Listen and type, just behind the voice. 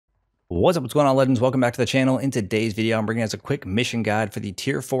What's up, what's going on, legends? Welcome back to the channel. In today's video, I'm bringing us a quick mission guide for the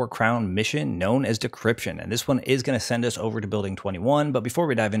tier 4 crown mission known as Decryption. And this one is going to send us over to building 21. But before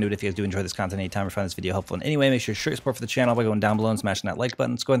we dive into it, if you guys do enjoy this content anytime or find this video helpful in any way, make sure to show your support for the channel by going down below and smashing that like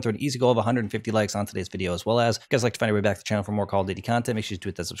button. Let's go ahead and throw an easy goal of 150 likes on today's video, as well as if you guys like to find your way back to the channel for more Call of Duty content, make sure to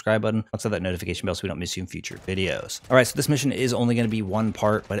hit that subscribe button. Also that notification bell so we don't miss you in future videos. All right, so this mission is only going to be one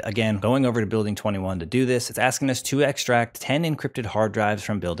part, but again, going over to building 21 to do this, it's asking us to extract 10 encrypted hard drives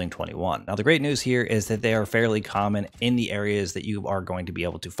from building 21. Now, the great news here is that they are fairly common in the areas that you are going to be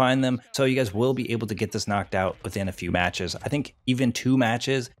able to find them. So you guys will be able to get this knocked out within a few matches. I think even 2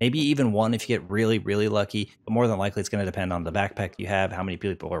 matches, maybe even 1 if you get really, really lucky. But more than likely, it's going to depend on the backpack you have, how many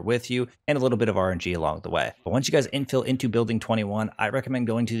people are with you, and a little bit of RNG along the way. But once you guys infill into building 21, I recommend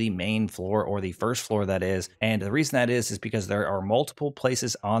going to the main floor, or the first floor that is. And the reason that is because there are multiple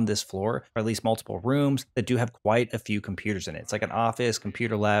places on this floor, or at least multiple rooms that do have quite a few computers in it. It's like an office,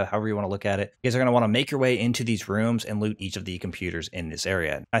 computer lab, however you want to look at it. You guys are going to want to make your way into these rooms and loot each of the computers in this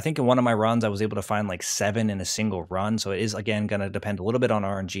area. I think in one of my runs, I was able to find like 7 in a single run. So it is, again, going to depend a little bit on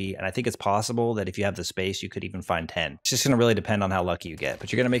RNG. And I think it's possible that if you have the space, you could even find 10. It's just going to really depend on how lucky you get.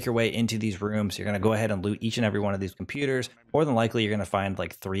 But you're going to make your way into these rooms. You're going to go ahead and loot each and every one of these computers. More than likely, you're going to find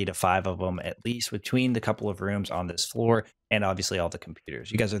like 3 to 5 of them, at least between the couple of rooms on this floor, and obviously all the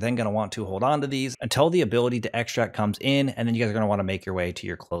computers. You guys are then going to want to hold on to these until the ability to extract comes in, and then you guys are going to want to make your way to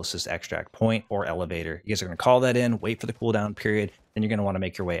your closest extract point or elevator. You guys are going to call that in, wait for the cooldown period, then you're going to want to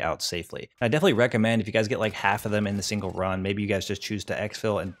make your way out safely. I definitely recommend if you guys get like half of them in the single run, maybe you guys just choose to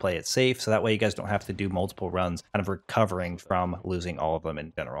exfil and play it safe, so that way you guys don't have to do multiple runs kind of recovering from losing all of them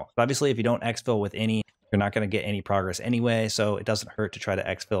in general. But obviously, if you don't exfil with any, you're not going to get any progress anyway, so it doesn't hurt to try to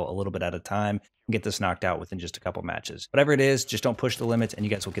exfil a little bit at a time and get this knocked out within just a couple matches. Whatever it is, just don't push the limits and you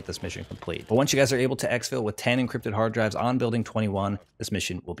guys will get this mission complete. But once you guys are able to exfil with 10 encrypted hard drives on building 21, this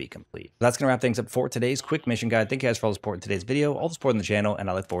mission will be complete. So that's going to wrap things up for today's quick mission guide. Thank you guys for all the support in today's video, all the support on the channel, and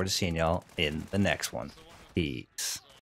I look forward to seeing y'all in the next one. Peace.